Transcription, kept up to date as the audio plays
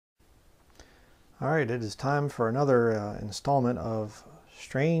Alright, it is time for another installment of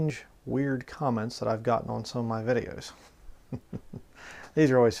strange, weird comments that I've gotten on some of my videos.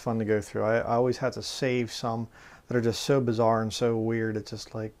 These are always fun to go through. I always have to save some that are just so bizarre and so weird. It's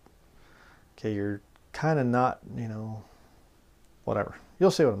just like, okay, you're kind of not, whatever.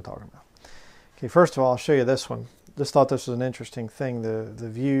 You'll see what I'm talking about. Okay, first of all, I'll show you this one. Just thought this was an interesting thing. The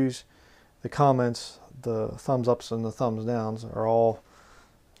views, the comments, the thumbs ups and the thumbs downs are all,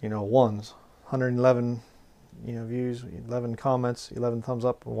 ones. 111 views, 11 comments, 11 thumbs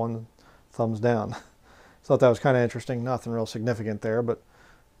up, 1 thumbs down. Thought that was kind of interesting. Nothing real significant there, but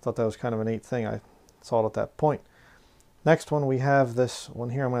thought that was kind of a neat thing. I saw it at that point. Next one, we have this one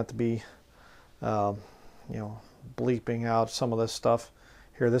here. I'm going to have to be bleeping out some of this stuff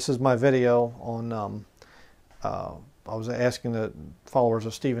here. This is my video on I was asking the followers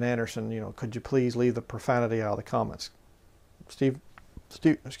of Steven Anderson, could you please leave the profanity out of the comments. Steven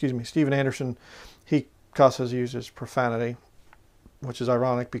Anderson, he cusses, uses profanity, which is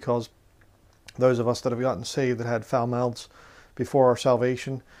ironic because those of us that have gotten saved that had foul mouths before our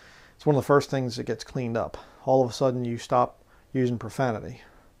salvation, it's one of the first things that gets cleaned up. All of a sudden you stop using profanity.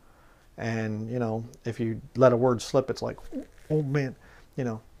 And, if you let a word slip, it's like, oh man,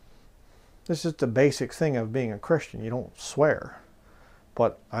 this is the basic thing of being a Christian. You don't swear.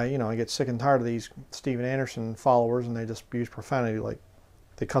 But I get sick and tired of these Steven Anderson followers, and they just use profanity like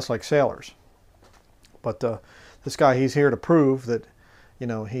they cuss like sailors. But this guy, he's here to prove that,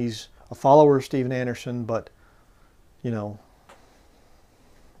 he's a follower of Steven Anderson, but,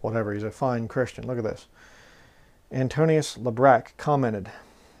 whatever, he's a fine Christian. Look at this. Antonius Lebrac commented,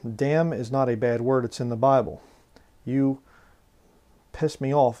 "Damn is not a bad word, it's in the Bible. You piss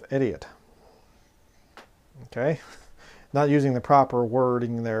me off, idiot." Okay? Not using the proper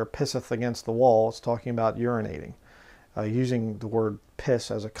wording there, pisseth against the wall. It's talking about urinating. Using the word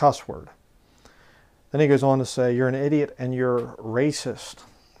piss as a cuss word. Then he goes on to say, you're an idiot and you're racist.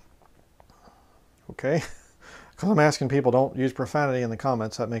 Okay? Because I'm asking people don't use profanity in the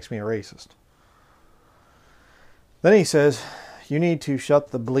comments. That makes me a racist. Then he says, you need to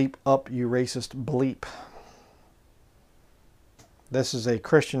shut the bleep up, you racist bleep. This is a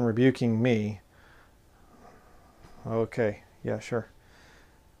Christian rebuking me. Okay, yeah, sure.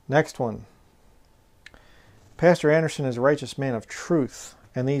 Next one. Pastor Anderson is a righteous man of truth,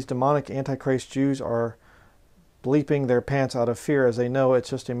 and these demonic antichrist Jews are bleeping their pants out of fear as they know it's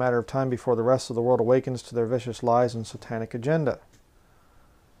just a matter of time before the rest of the world awakens to their vicious lies and satanic agenda.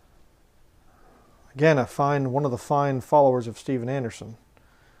 Again, one of the fine followers of Steven Anderson.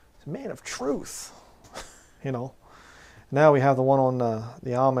 He's a man of truth. Now we have the one on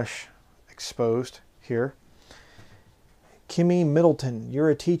the Amish exposed here. Kimmy Middleton, you're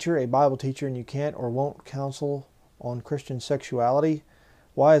a teacher, a Bible teacher, and you can't or won't counsel on Christian sexuality.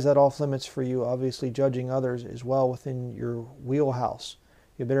 Why is that off limits for you? Obviously, judging others is well within your wheelhouse.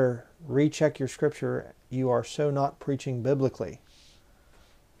 You better recheck your scripture. You are so not preaching biblically.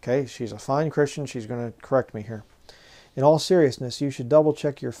 Okay, she's a fine Christian. She's going to correct me here. In all seriousness, you should double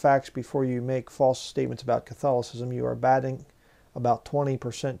check your facts before you make false statements about Catholicism. You are batting about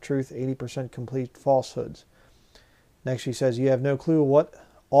 20% truth, 80% complete falsehoods. Next she says, you have no clue what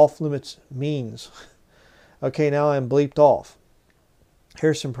off limits means. Okay, now I'm bleeped off.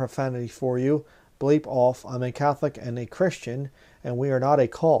 Here's some profanity for you. Bleep off. I'm a Catholic and a Christian, and we are not a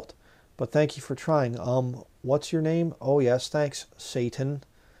cult. But thank you for trying. What's your name? Oh yes, thanks, Satan.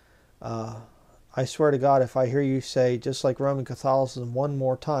 I swear to God, if I hear you say, just like Roman Catholicism one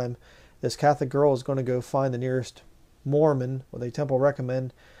more time, this Catholic girl is going to go find the nearest Mormon with a temple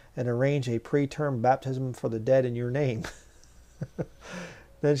recommend and arrange a preterm baptism for the dead in your name.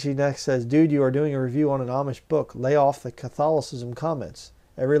 Then she next says, dude, you are doing a review on an Amish book. Lay off the Catholicism comments.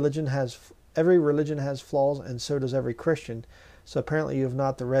 Every religion has flaws, and so does every Christian. So apparently you have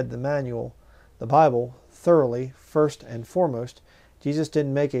not read the manual, the Bible, thoroughly. First and foremost, Jesus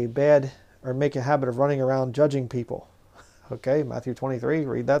didn't make a habit of running around judging people. Okay, Matthew 23,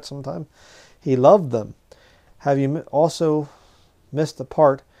 read that sometime. He loved them. Have you also missed the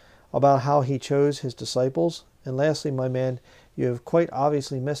part about how he chose his disciples? And lastly, my man, you have quite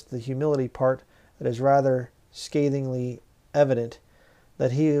obviously missed the humility part that is rather scathingly evident,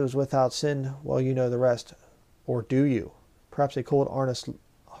 that he was without sin. Well, you know the rest. Or do you? Perhaps a cold,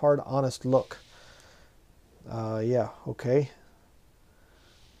 hard, honest look. Yeah, okay.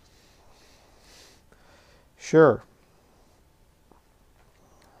 Sure.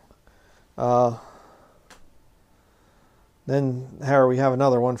 Then here we have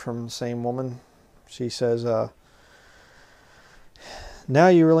another one from the same woman. She says, now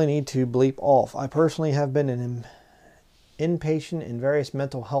you really need to bleep off. I personally have been an inpatient in various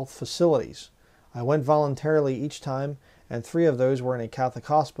mental health facilities. I went voluntarily each time, and 3 of those were in a Catholic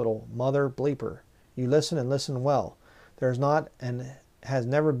hospital. Mother bleeper. You listen and listen well. There is not and has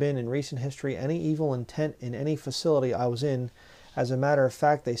never been in recent history any evil intent in any facility I was in. As a matter of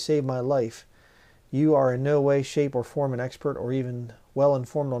fact, they saved my life. You are in no way, shape, or form an expert or even well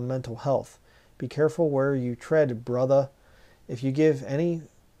informed on mental health. Be careful where you tread, brother. If you give any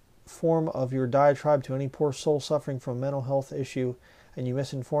form of your diatribe to any poor soul suffering from a mental health issue and you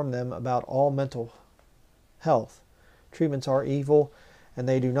misinform them about all mental health, treatments are evil and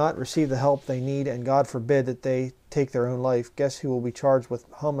they do not receive the help they need, and God forbid that they take their own life. Guess who will be charged with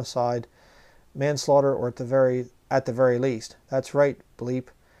homicide, manslaughter, or at the very least? That's right, bleep.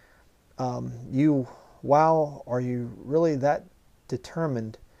 Wow, are you really that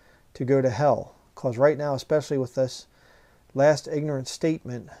determined to go to hell? Because right now, especially with this last ignorant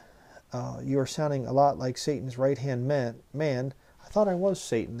statement, you are sounding a lot like Satan's right-hand man. I thought I was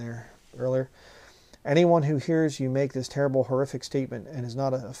Satan there earlier. Anyone who hears you make this terrible, horrific statement and is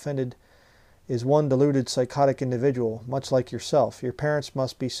not offended is one deluded, psychotic individual, much like yourself. Your parents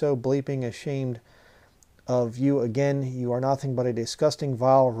must be so bleeping ashamed of you. Again, you are nothing but a disgusting,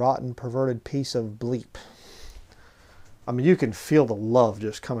 vile, rotten, perverted piece of bleep. I mean, you can feel the love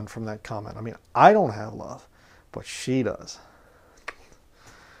just coming from that comment. I mean, I don't have love, but she does.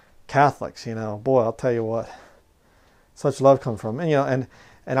 Catholics, boy, I'll tell you what, such love comes from.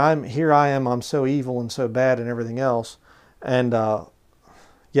 And I'm so evil and so bad and everything else, and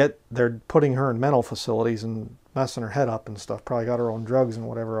yet they're putting her in mental facilities and messing her head up and stuff. Probably got her on drugs and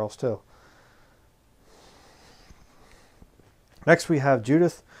whatever else too. Next we have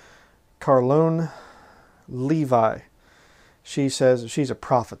Judith Carlone Levi. She says she's a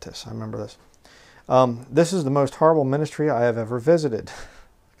prophetess. I remember this. This is the most horrible ministry I have ever visited.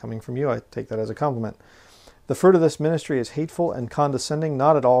 Coming from you, I take that as a compliment. The fruit of this ministry is hateful and condescending,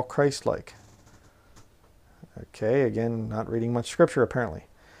 not at all Christ-like. Okay, again, not reading much scripture apparently.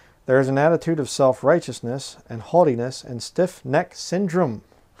 There is an attitude of self-righteousness and haughtiness and stiff-neck syndrome.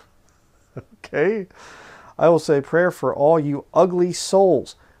 Okay, I will say prayer for all you ugly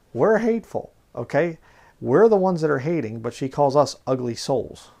souls. We're hateful, okay? We're the ones that are hating, but she calls us ugly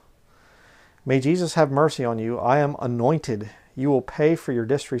souls. May Jesus have mercy on you. I am anointed. You will pay for your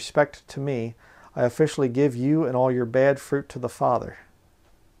disrespect to me. I officially give you and all your bad fruit to the Father.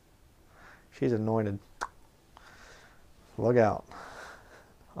 She's anointed. Look out.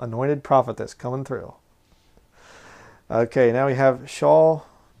 Anointed prophetess coming through. Okay, now we have Shaw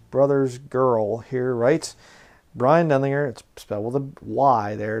Brothers Girl here writes, Brian Denlinger, it's spelled with a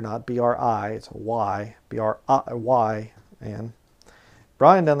Y there, not B-R-I, it's a Y, B-R-I-Y, and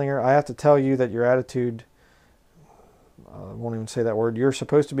Brian Denlinger, I have to tell you that your attitude, I won't even say that word, you're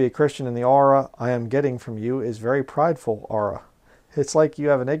supposed to be a Christian, and the aura I am getting from you is very prideful aura. It's like you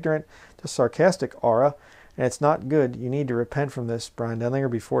have an ignorant, just sarcastic aura, and it's not good. You need to repent from this, Brian Denlinger,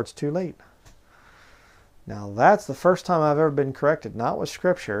 before it's too late. Now that's the first time I've ever been corrected, not with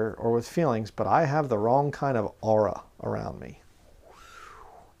scripture or with feelings, but I have the wrong kind of aura around me.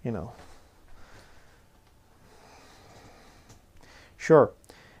 Sure.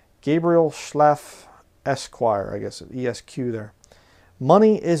 Gabriel Schlaff Esquire, I guess, ESQ there.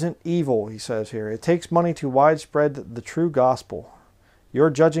 Money isn't evil, he says here. It takes money to widespread the true gospel.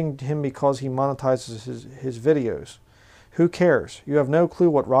 You're judging him because he monetizes his videos. Who cares? You have no clue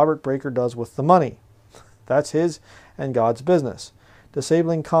what Robert Breaker does with the money. That's his and God's business.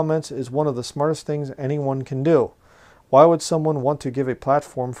 Disabling comments is one of the smartest things anyone can do. Why would someone want to give a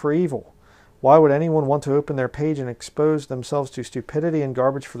platform for evil? Why would anyone want to open their page and expose themselves to stupidity and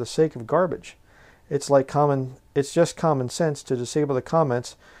garbage for the sake of garbage? It's just common sense to disable the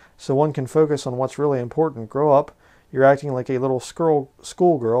comments so one can focus on what's really important. Grow up. You're acting like a little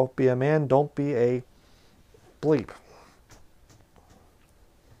schoolgirl. Be a man, don't be a bleep.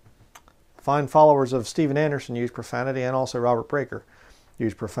 Fine followers of Steven Anderson use profanity, and also Robert Breaker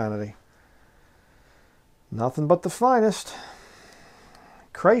use profanity. Nothing but the finest.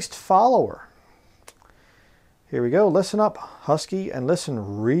 Christ follower. Here we go. Listen up, Husky, and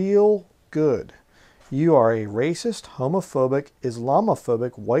listen real good. You are a racist, homophobic,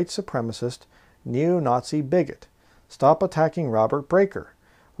 Islamophobic, white supremacist, neo-Nazi bigot. Stop attacking Robert Breaker.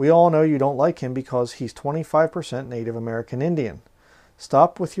 We all know you don't like him because he's 25% Native American Indian.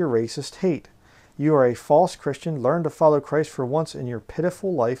 Stop with your racist hate. You are a false Christian. Learn to follow Christ for once in your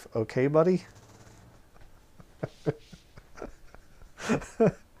pitiful life. Okay, buddy?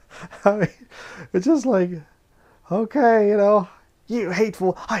 I mean, it's just like, okay, you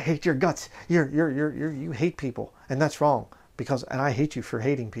hateful. I hate your guts. You hate people, and that's wrong. And I hate you for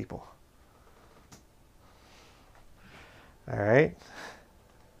hating people. All right,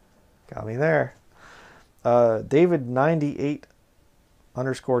 got me there.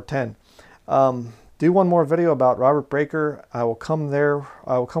 David98_10. Do one more video about Robert Breaker. I will come there.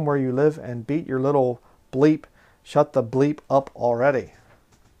 I will come where you live and beat your little bleep. Shut the bleep up already.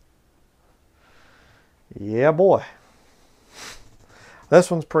 Yeah, boy.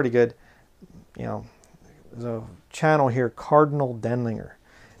 This one's pretty good. You know, there's a channel here, Cardinal Denlinger.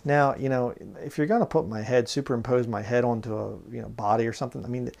 Now, you know, if you're going to put my head, superimpose my head onto a, you know, body or something, I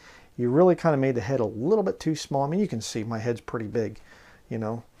mean, you really kind of made the head a little bit too small. I mean, you can see my head's pretty big, you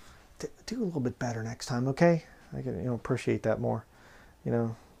know. Do a little bit better next time, okay? I can, you know, appreciate that more, you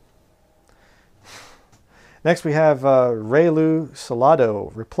know. Next we have Raylu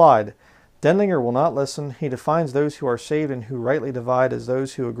Salado replied, Denlinger will not listen. He defines those who are saved and who rightly divide as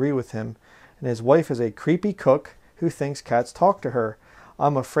those who agree with him. And his wife is a creepy cook who thinks cats talk to her.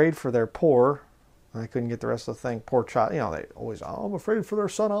 I'm afraid for their poor, I couldn't get the rest of the thing, poor child. You know, they always, oh, I'm afraid for their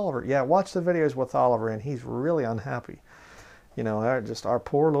son Oliver. Yeah, watch the videos with Oliver and he's really unhappy. You know, just our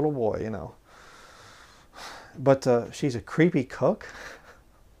poor little boy, you know. But she's a creepy cook?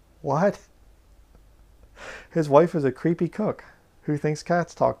 What? His wife is a creepy cook who thinks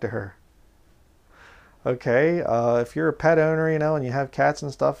cats talk to her. Okay, if you're a pet owner, you know, and you have cats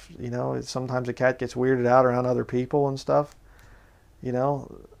and stuff, you know, sometimes a cat gets weirded out around other people and stuff. You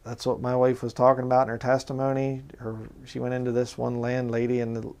know, that's what my wife was talking about in her testimony. She went into this one landlady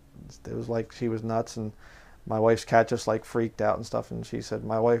and it was like she was nuts, and my wife's cat just like freaked out and stuff. And she said,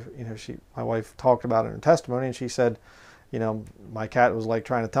 my wife, you know, my wife talked about it in her testimony, and she said, you know, my cat was like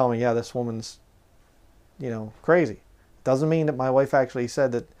trying to tell me, yeah, this woman's, you know, crazy. Doesn't mean that my wife actually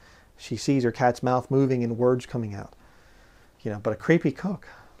said that she sees her cat's mouth moving and words coming out. You know, but a creepy cook.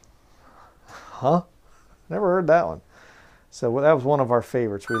 Huh? Never heard that one. So that was one of our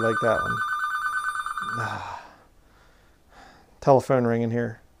favorites. We like that one. Telephone ringing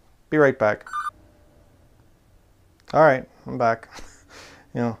here. Be right back. All right, I'm back.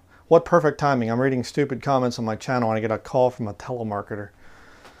 You know, what perfect timing. I'm reading stupid comments on my channel and I get a call from a telemarketer.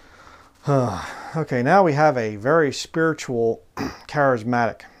 Okay, now we have a very spiritual,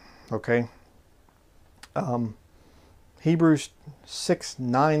 charismatic. Okay. Hebrews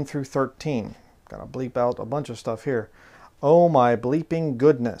 6:9-13. Gotta bleep out a bunch of stuff here. Oh my bleeping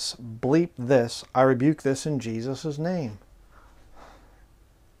goodness. Bleep this. I rebuke this in Jesus' name.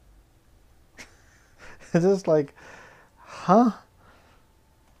 It's just like, huh?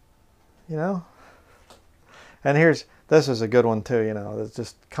 You know? And this is a good one too, you know. It's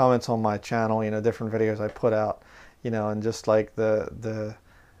just comments on my channel, you know, different videos I put out, you know, and just like the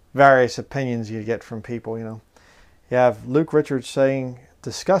various opinions you get from people, you know. You have Luke Richards saying,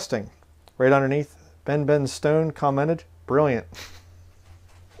 disgusting. Right underneath, Ben Stone commented, brilliant.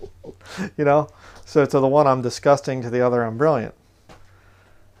 You know, so to the one I'm disgusting, to the other I'm brilliant.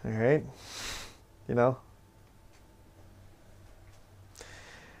 All right, you know.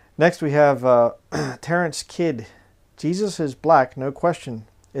 Next we have Terrence Kidd. Jesus is black, no question.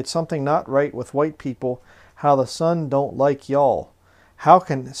 It's something not right with white people, how the sun don't like y'all. How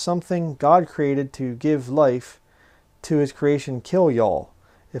can something God created to give life to his creation kill y'all?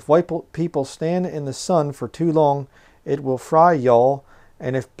 If white people stand in the sun for too long, it will fry y'all.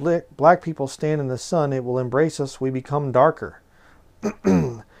 And if black people stand in the sun, it will embrace us. We become darker.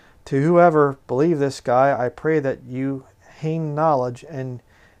 To whoever believe this guy, I pray that you gain knowledge and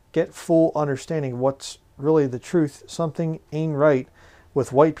get full understanding of what's really the truth. Something ain't right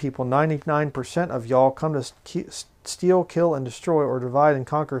with white people. 99% of y'all come to steal, kill, and destroy, or divide and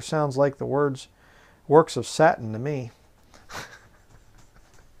conquer. Sounds like the works of Satan to me.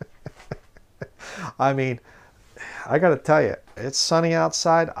 I mean, I got to tell you, it's sunny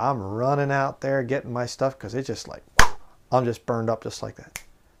outside. I'm running out there getting my stuff because it's just like, I'm just burned up just like that.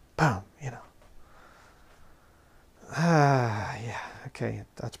 Boom, you know. Yeah, okay.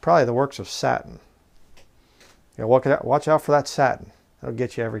 That's probably the works of Satan. Yeah, watch out for that Satan. It'll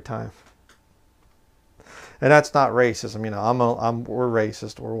get you every time. And that's not racism, you know. We're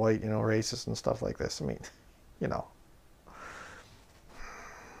racist, we're white, you know, racist and stuff like this. I mean, you know,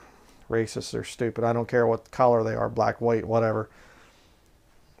 racists are stupid. I don't care what color they are, black, white, whatever.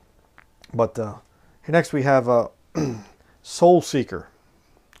 But here next we have Soul Seeker.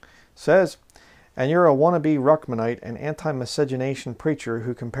 Says, and you're a wannabe Ruckmanite and anti-miscegenation preacher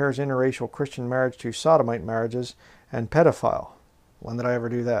who compares interracial Christian marriage to sodomite marriages and pedophile. When did I ever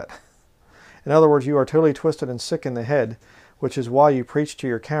do that? In other words, you are totally twisted and sick in the head, which is why you preach to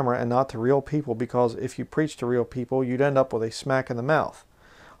your camera and not to real people, because if you preach to real people, you'd end up with a smack in the mouth.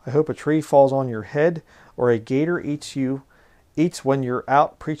 I hope a tree falls on your head or a gator eats when you're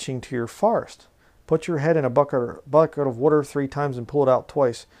out preaching to your forest. Put your head in a bucket of water 3 times and pull it out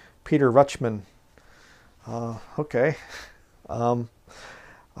twice. Peter Rutschman. Okay. Um,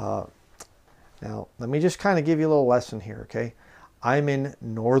 Now, let me just kind of give you a little lesson here, okay? I'm in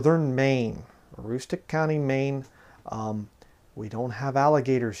northern Maine, Aroostook County, Maine. We don't have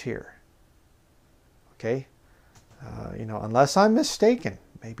alligators here, okay? You know, unless I'm mistaken.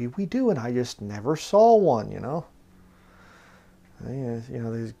 Maybe we do, and I just never saw one, you know? You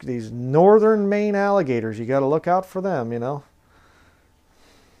know, these northern Maine alligators, you got to look out for them, you know?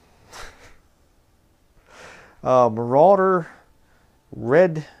 Marauder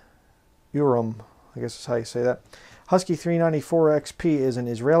Red Urim, I guess is how you say that. Husky 394 XP is an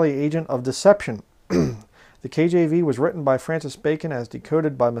Israeli agent of deception. The KJV was written by Francis Bacon as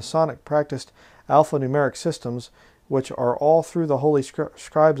decoded by Masonic practiced alphanumeric systems, which are all through the holy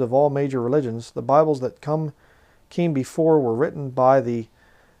scribes of all major religions. The Bibles that came before were written by the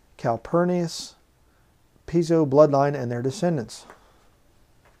Calpurnius Piso bloodline and their descendants.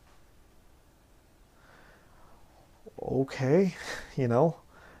 Okay, you know.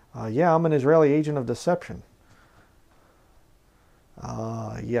 Yeah, I'm an Israeli agent of deception.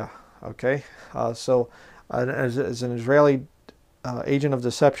 Yeah, okay. So as an Israeli agent of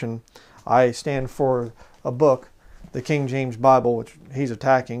deception, I stand for a book, the King James Bible, which he's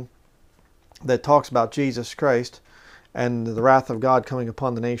attacking, that talks about Jesus Christ and the wrath of God coming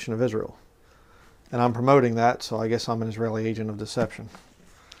upon the nation of Israel. And I'm promoting that, so I guess I'm an Israeli agent of deception.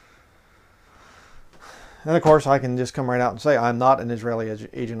 And of course, I can just come right out and say, I'm not an Israeli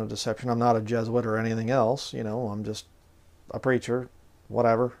agent of deception. I'm not a Jesuit or anything else. You know, I'm just a preacher,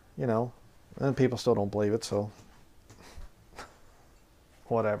 whatever, you know. And people still don't believe it, so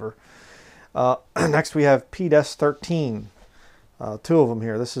whatever. Next, we have PDES 13. Two of them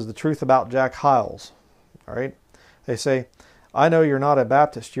here. This is the truth about Jack Hyles. All right. They say, I know you're not a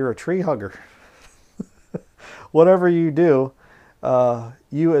Baptist. You're a tree hugger. Whatever you do,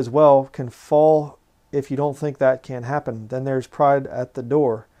 you as well can fall. If you don't think that can happen, then there's pride at the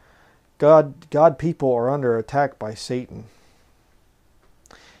door. God people are under attack by Satan.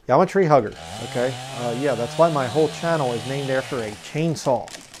 Yeah, I'm a tree hugger, okay? Yeah, that's why my whole channel is named after a chainsaw.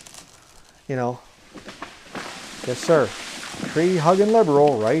 You know. Yes, sir. Tree hugging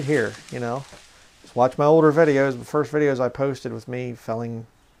liberal right here, you know. Just watch my older videos, the first videos I posted with me felling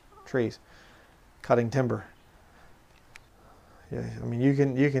trees, cutting timber. Yeah, I mean, you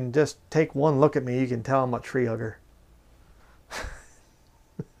can just take one look at me, you can tell I'm a tree hugger.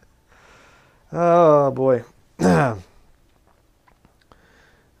 Oh boy.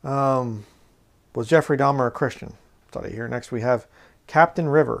 Was Jeffrey Dahmer a Christian? Study here. Next we have Captain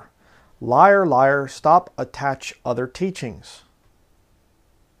River. Liar, liar, stop attach other teachings.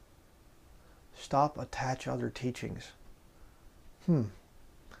 Stop attach other teachings.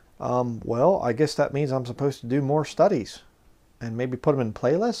 Well, I guess that means I'm supposed to do more studies. And maybe put them in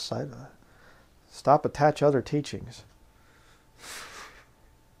playlists. Stop attach other teachings.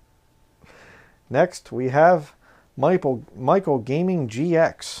 Next, we have Michael Gaming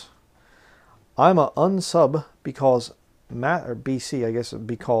GX. I'm a unsub because BC, I guess,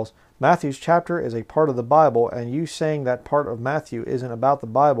 because Matthew's chapter is a part of the Bible, and you saying that part of Matthew isn't about the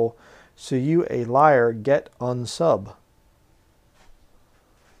Bible, so you a liar, get unsub.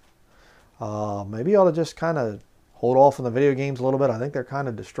 Maybe you ought to just kind of hold off on the video games a little bit. I think they're kind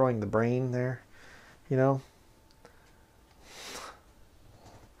of destroying the brain there, you know.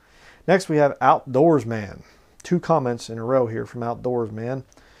 Next we have Outdoorsman. 2 comments in a row here from Outdoorsman.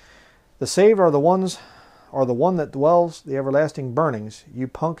 The saved are the one that dwells the everlasting burnings. You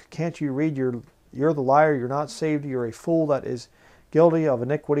punk, can't you read? You're the liar, you're not saved, you're a fool that is guilty of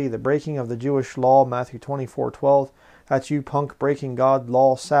iniquity, the breaking of the Jewish law, Matthew 24:12. That's you punk, breaking God,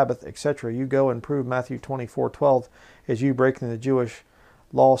 law, Sabbath, etc. You go and prove Matthew 24:12 is you breaking the Jewish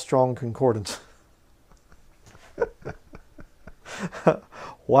law, strong concordance.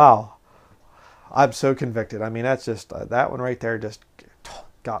 Wow. I'm so convicted. I mean, that's just, that one right there just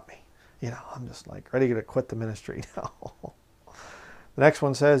got me. You know, I'm just like ready to quit the ministry now. The next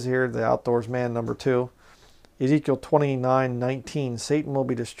one says here, the Outdoorsman number 2, Ezekiel 29:19, Satan will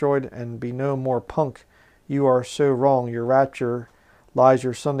be destroyed and be no more punk. You are so wrong. Your rapture lies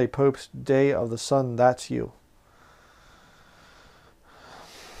your Sunday Pope's day of the sun. That's you.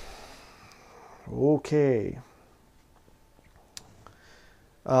 Okay.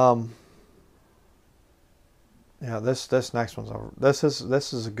 Yeah, this next one's over. This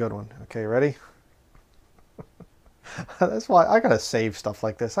is a good one. Okay, ready? That's why I gotta save stuff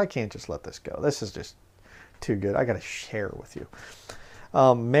like this. I can't just let this go. This is just too good. I gotta share with you.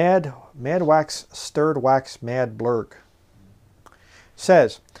 Mad Wax Stirred Wax Mad Blurg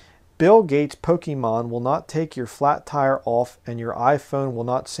says, Bill Gates Pokemon will not take your flat tire off, and your iPhone will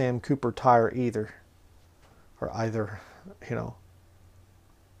not Sam Cooper tire either. or either, you know,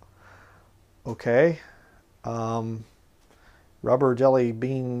 okay. Rubber, jelly,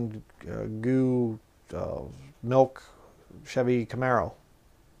 bean, goo, milk, Chevy Camaro.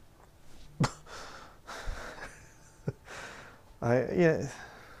 Yeah.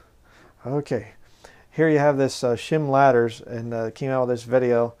 Okay. Here you have this Shim Ladders, and came out with this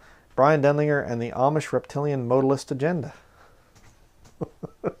video. Brian Denlinger and the Amish Reptilian Modalist Agenda.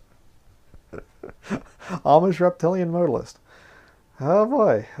 Amish Reptilian Modalist. Oh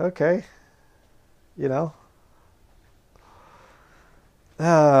boy. Okay. You know.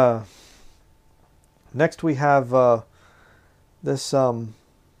 Next we have this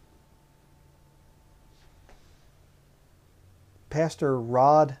Pastor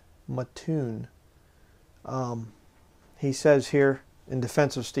Rod Mattoon. He says here, in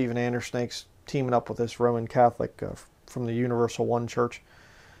defense of Stephen Andersnake's teaming up with this Roman Catholic from the Universal One Church,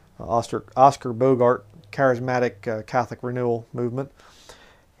 Oscar Bogart, charismatic Catholic renewal movement.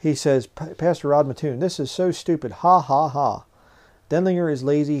 He says, Pastor Rod Mattoon, this is so stupid. Ha ha ha. Denlinger is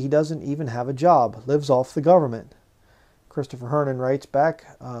lazy. He doesn't even have a job. Lives off the government. Christopher Hernan writes back,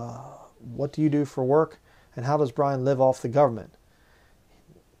 what do you do for work? And how does Brian live off the government?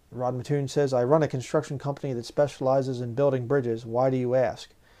 Rod Mattoon says, I run a construction company that specializes in building bridges. Why do you ask?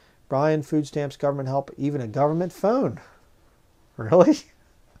 Brian, food stamps, government help, even a government phone. Really?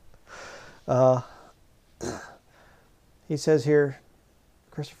 He says here,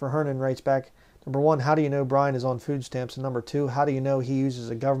 Christopher Hernan writes back, number one, how do you know Brian is on food stamps? And number two, how do you know he uses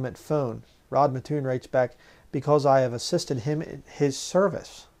a government phone? Rod Mattoon writes back, because I have assisted him in his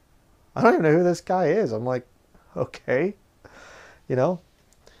service. I don't even know who this guy is. I'm like, okay. You know?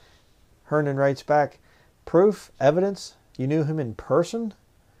 Hernan writes back, proof, evidence, you knew him in person?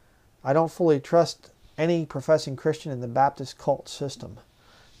 I don't fully trust any professing Christian in the Baptist cult system,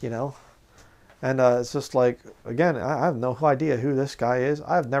 you know? And it's just like, again, I have no idea who this guy is.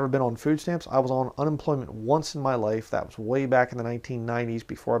 I've never been on food stamps. I was on unemployment once in my life. That was way back in the 1990s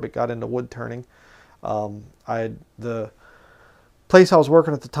before I got into wood turning. The place I was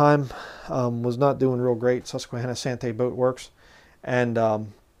working at the time was not doing real great, Susquehanna Sante Boat Works. And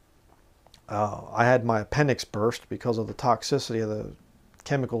I had my appendix burst because of the toxicity of the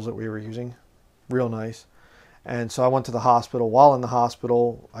chemicals that we were using. Real nice. And so I went to the hospital. While in the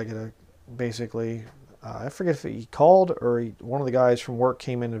hospital, I get a basically, I forget if he called or one of the guys from work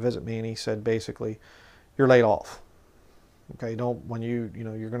came in to visit me, and he said basically, you're laid off. Okay, you're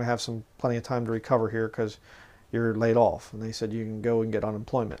going to have plenty of time to recover here because you're laid off. And they said you can go and get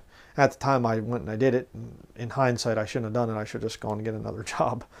unemployment. At the time I went and I did it. And in hindsight, I shouldn't have done it. I should have just gone and get another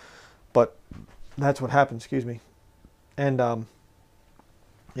job. But that's what happened, excuse me. And,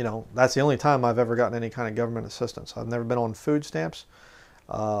 you know, that's the only time I've ever gotten any kind of government assistance. I've never been on food stamps.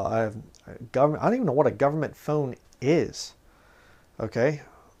 I don't even know what a government phone is. Okay.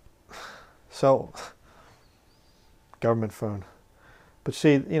 So, government phone. But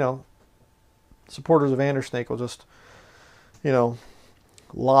see, you know, supporters of Andersnake will just, you know,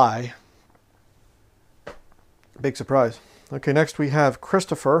 lie. Big surprise. Okay, next we have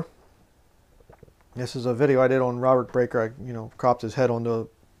Christopher. This is a video I did on Robert Breaker. I, you know, cropped his head onto a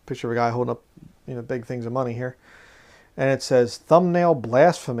picture of a guy holding up, you know, big things of money here. And it says, thumbnail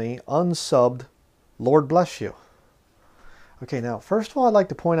blasphemy, unsubbed, Lord bless you. Okay, now, first of all, I'd like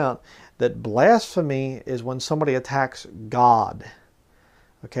to point out that blasphemy is when somebody attacks God.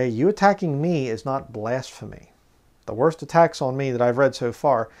 Okay, you attacking me is not blasphemy. The worst attacks on me that I've read so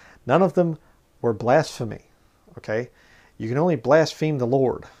far, none of them were blasphemy. Okay, you can only blaspheme the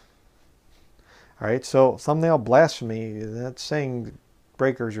Lord. All right, so thumbnail blasphemy, that's saying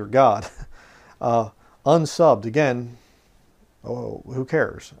Breaker's your God. Unsubbed, again, oh, who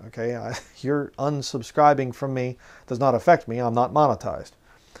cares? Okay, you're unsubscribing from me does not affect me. I'm not monetized.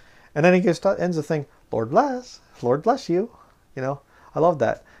 And then he ends the thing, Lord bless you. You know, I love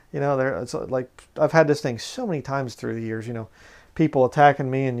that. You know, it's like I've had this thing so many times through the years. You know, people attacking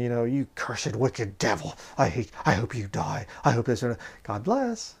me and, you know, you cursed wicked devil. I hope you die. I hope this. God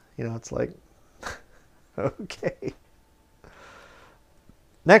bless. You know, it's like, okay.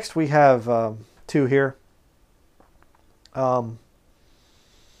 Next we have two here.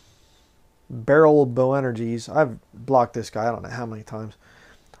 Barrel Bow Energies. I've blocked this guy I don't know how many times.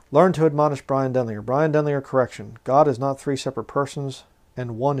 Learn to admonish Brian Denlinger. Brian Denlinger, correction. God is not three separate persons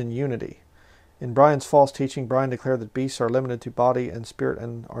and one in unity. In Brian's false teaching, Brian declared that beasts are limited to body and spirit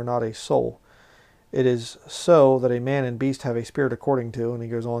and are not a soul. It is so that a man and beast have a spirit according to, and he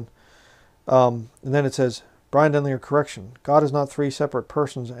goes on. And then it says, Brian Denlinger, correction. God is not three separate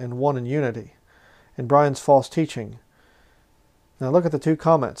persons and one in unity. In Brian's false teaching. Now look at the two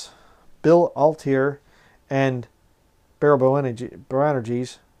comments. Bill Altier and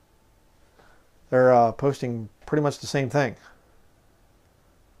Bioenergies, they're posting pretty much the same thing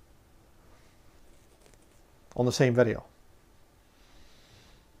on the same video.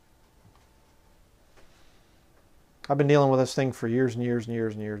 I've been dealing with this thing for years and years and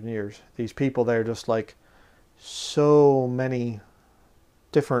years and years and years. These people, they're just like so many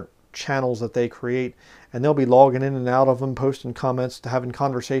different channels that they create, and they'll be logging in and out of them, posting comments, having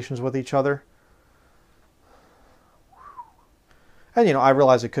conversations with each other. And, you know, I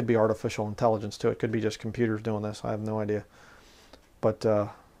realize it could be artificial intelligence too. It could be just computers doing this. I have no idea. But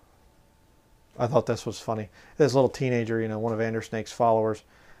I thought this was funny. This little teenager, you know, one of Andersnake's followers,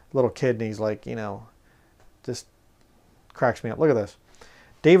 little kid, and he's like, you know, just cracks me up. Look at this.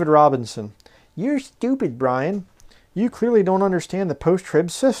 David Robinson. You're stupid, Brian. You clearly don't understand the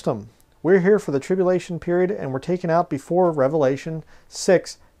post-trib system. We're here for the tribulation period, and we're taken out before Revelation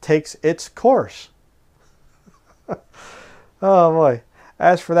 6 takes its course. Oh boy.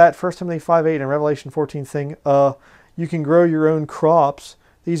 As for that 1 Timothy 5:8 and Revelation 14 thing, you can grow your own crops.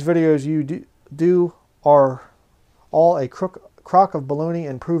 These videos you do are all a crock of baloney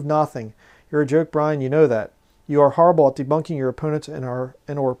and prove nothing. You're a joke, Brian. You know that. You are horrible at debunking your opponents and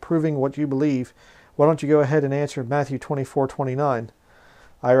or proving what you believe. Why don't you go ahead and answer Matthew 24:29?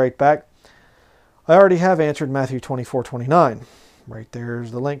 I write back, I already have answered Matthew 24:29. Right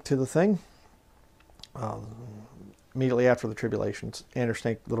there's the link to the thing. Immediately after the tribulations,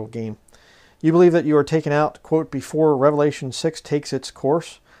 Andersnake little game. You believe that you are taken out, quote, before Revelation 6 takes its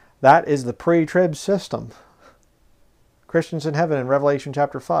course? That is the pre-trib system. Christians in heaven in Revelation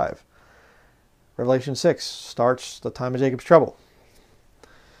chapter 5. Revelation 6 starts the time of Jacob's trouble.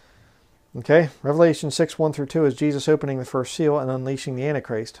 Okay, Revelation 6, 1 through 2 is Jesus opening the first seal and unleashing the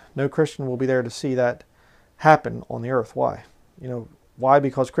Antichrist. No Christian will be there to see that happen on the earth. Why? You know, why?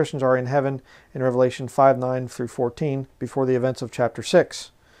 Because Christians are in heaven in Revelation 5, 9 through 14 before the events of chapter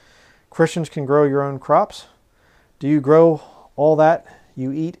 6. Christians can grow your own crops. Do you grow all that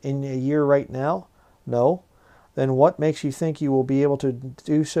you eat in a year right now? No. Then what makes you think you will be able to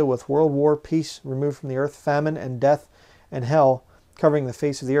do so with world war, peace removed from the earth, famine and death and hell covering the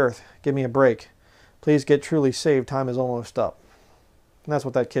face of the earth? Give me a break. Please get truly saved. Time is almost up. And that's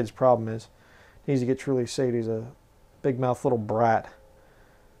what that kid's problem is. He needs to get truly saved. He's a big-mouthed little brat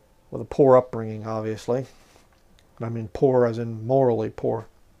with a poor upbringing, obviously. And I mean poor as in morally poor.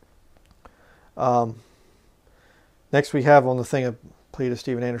 Next we have on the thing, a plea to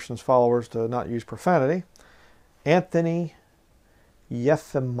Stephen Anderson's followers to not use profanity. Anthony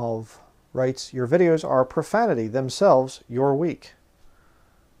Yefimov writes, your videos are profanity themselves. You're weak.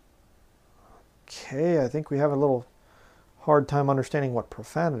 Okay, I think we have a little hard time understanding what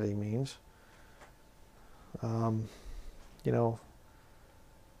profanity means. You know,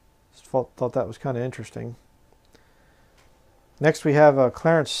 thought that was kind of interesting. Next we have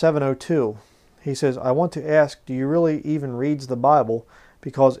Clarence 702. He says, I want to ask, do you really even read the Bible?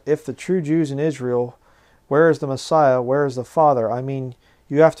 Because if the true Jews in Israel, where is the Messiah? Where is the Father? I mean,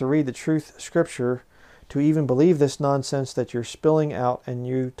 you have to read the truth Scripture to even believe this nonsense that you're spilling out and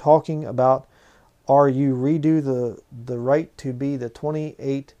you talking about. Are you redo the right to be the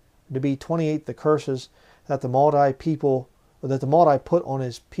 28 the curses that the Maldi people, that the Maldi put on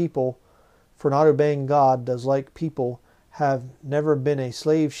his people for not obeying God? Does like people have never been a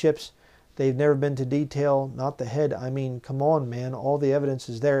slave ships? They've never been to detail, not the head. I mean, come on, man. All the evidence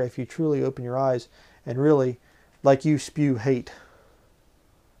is there if you truly open your eyes and really, like you, spew hate.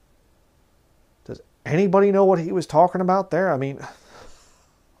 Does anybody know what he was talking about there? I mean,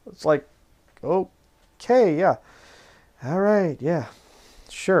 it's like, okay, yeah. All right, yeah,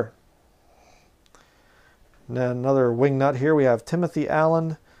 sure. And then another wingnut here. We have Timothy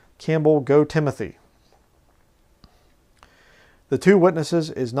Allen Campbell, Go Timothy. The two witnesses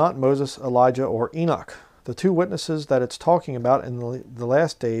is not Moses, Elijah, or Enoch. The two witnesses that it's talking about in the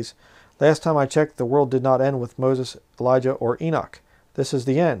last days, last time I checked, the world did not end with Moses, Elijah, or Enoch. This is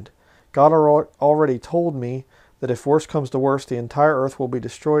the end. God already told me that if worse comes to worse, the entire earth will be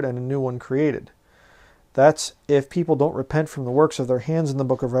destroyed and a new one created. That's if people don't repent from the works of their hands in the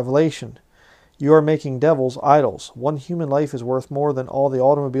book of Revelation. You are making devils idols. One human life is worth more than all the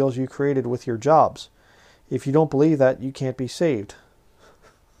automobiles you created with your jobs. If you don't believe that, you can't be saved.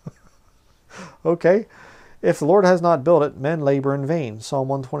 Okay. If the Lord has not built it, men labor in vain. Psalm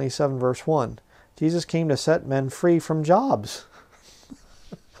 127 verse 1. Jesus came to set men free from jobs.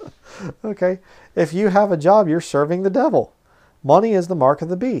 Okay. If you have a job, you're serving the devil. Money is the mark of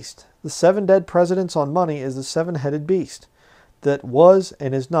the beast. The 7 dead presidents on money is the 7-headed beast that was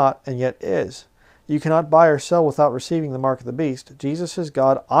and is not and yet is. You cannot buy or sell without receiving the mark of the beast. Jesus is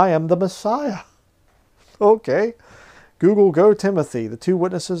God. I am the Messiah. Okay. Google, go Timothy. The two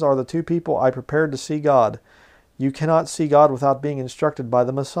witnesses are the two people I prepared to see God. You cannot see God without being instructed by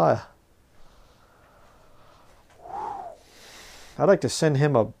the Messiah. I'd like to send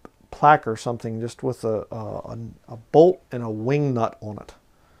him a plaque or something just with a bolt and a wing nut on it.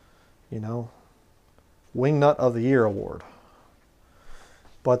 You know, Wing Nut of the Year award.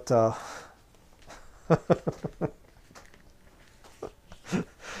 But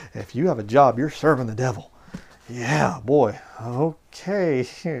if you have a job, you're serving the devil. Yeah, boy. Okay,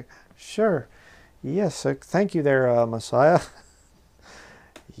 sure. Yes, thank you there, Messiah.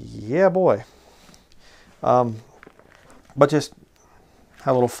 Yeah, boy. But just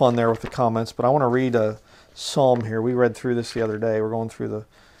had a little fun there with the comments. But I want to read a psalm here. We read through this the other day. We're going through the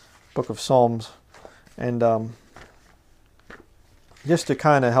book of Psalms. And just to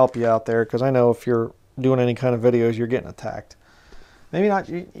kind of help you out there, because I know if you're doing any kind of videos, you're getting attacked. Maybe not.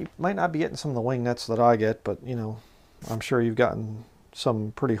 You might not be getting some of the wing nuts that I get, but you know, I'm sure you've gotten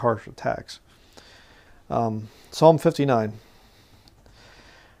some pretty harsh attacks. Psalm 59.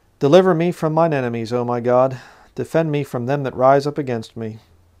 Deliver me from mine enemies, O my God. Defend me from them that rise up against me.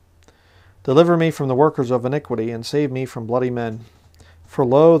 Deliver me from the workers of iniquity, and save me from bloody men. For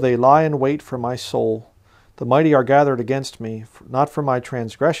lo, they lie in wait for my soul. The mighty are gathered against me, not for my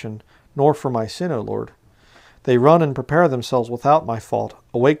transgression, nor for my sin, O Lord. They run and prepare themselves without my fault.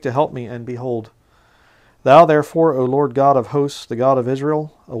 Awake to help me, and behold. Thou therefore, O Lord God of hosts, the God of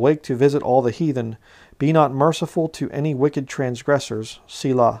Israel, awake to visit all the heathen. Be not merciful to any wicked transgressors.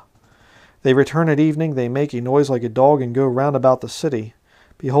 Selah. They return at evening, they make a noise like a dog, and go round about the city.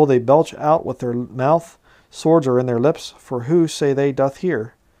 Behold, they belch out with their mouth, swords are in their lips, for who, say they, doth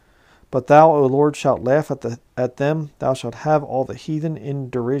hear? But thou, O Lord, shalt laugh at them, thou shalt have all the heathen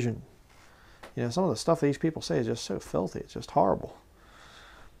in derision. You know, some of the stuff these people say is just so filthy, it's just horrible.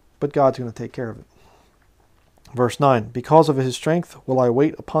 But God's going to take care of it. Verse 9, because of his strength will I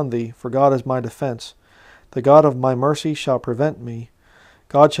wait upon thee, for God is my defense. The God of my mercy shall prevent me.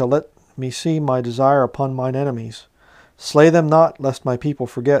 God shall let me see my desire upon mine enemies. Slay them not, lest my people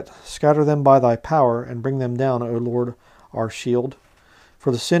forget. Scatter them by thy power, and bring them down, O Lord, our shield.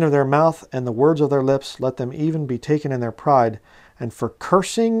 For the sin of their mouth and the words of their lips, let them even be taken in their pride, and for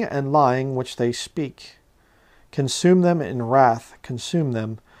cursing and lying which they speak. Consume them in wrath, consume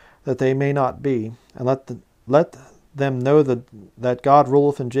them, that they may not be, and let them know that God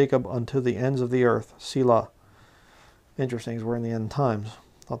ruleth in Jacob unto the ends of the earth. Selah. Interesting, as we're in the end times.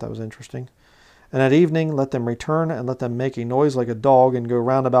 Thought that was interesting. And at evening let them return, and let them make a noise like a dog, and go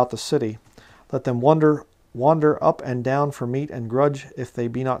round about the city. Let them wander up and down for meat, and grudge if they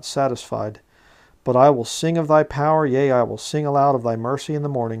be not satisfied. But I will sing of thy power, yea, I will sing aloud of thy mercy in the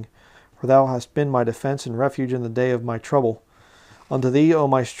morning, for thou hast been my defense and refuge in the day of my trouble. Unto thee, O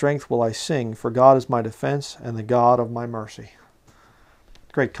my strength, will I sing, for God is my defense and the God of my mercy.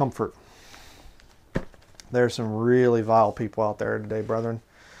 Great comfort. There's some really vile people out there today, brethren.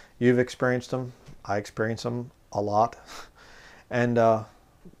 You've experienced them. I experience them a lot. And,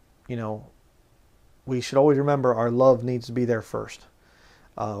 you know, we should always remember our love needs to be there first.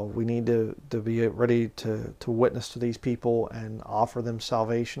 We need to be ready to witness to these people and offer them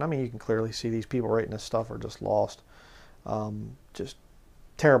salvation. I mean, you can clearly see these people writing this stuff are just lost. Just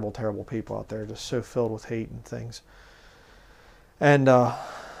terrible, terrible people out there, just so filled with hate and things. And,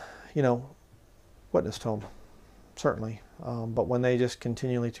 you know, witness to them, certainly. But when they just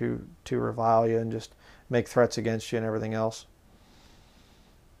continually to revile you and just make threats against you and everything else,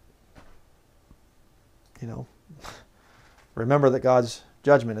 you know, remember that God's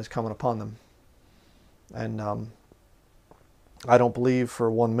judgment is coming upon them. And I don't believe for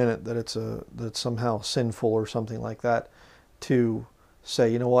 1 minute that it's somehow sinful or something like that to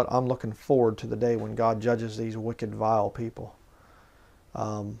say, you know what, I'm looking forward to the day when God judges these wicked, vile people.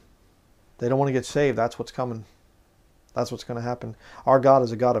 They don't want to get saved. That's what's coming. That's what's going to happen. Our God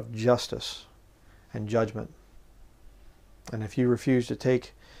is a God of justice and judgment. And if you refuse to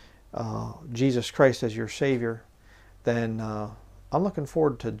take Jesus Christ as your Savior, then I'm looking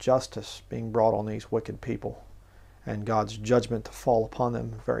forward to justice being brought on these wicked people and God's judgment to fall upon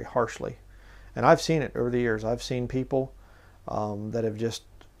them very harshly. And I've seen it over the years. I've seen people that have just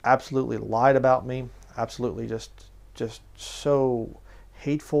absolutely lied about me, absolutely just so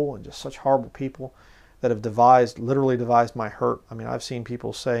hateful and just such horrible people that have literally devised my hurt. I mean, I've seen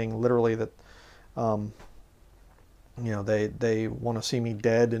people saying literally that, you know, they want to see me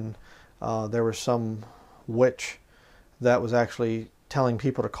dead, and there was some witch that was actually telling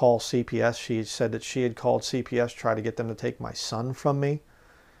people to call CPS. She said that she had called CPS to try to get them to take my son from me.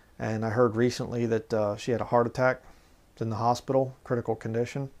 And I heard recently that she had a heart attack, in the hospital, critical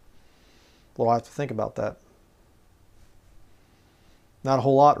condition. Well, I have to think about that. Not a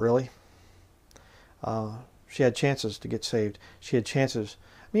whole lot, really. She had chances to get saved. She had chances.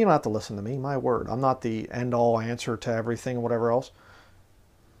 I mean, you don't have to listen to me. My word. I'm not the end-all answer to everything and whatever else.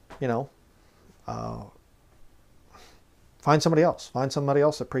 You know, find somebody else. Find somebody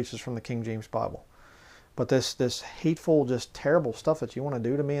else that preaches from the King James Bible. But this hateful, just terrible stuff that you want to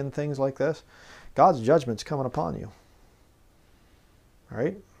do to me and things like this, God's judgment's coming upon you. All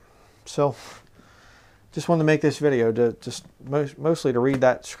right? So, just wanted to make this video to just mostly to read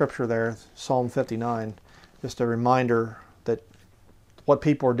that scripture there, Psalm 59, just a reminder that what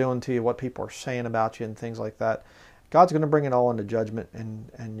people are doing to you, what people are saying about you and things like that, God's going to bring it all into judgment,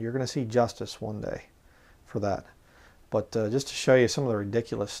 and you're going to see justice one day for that. But just to show you some of the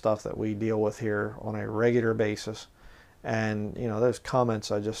ridiculous stuff that we deal with here on a regular basis, and you know, those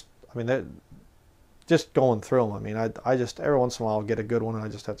comments, I mean, just going through them. I mean, I just every once in a while I'll get a good one, and I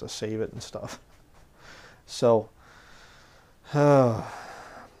just have to save it and stuff. So that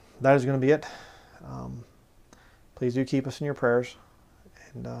is going to be it. Please do keep us in your prayers,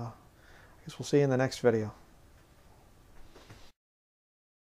 and I guess we'll see you in the next video.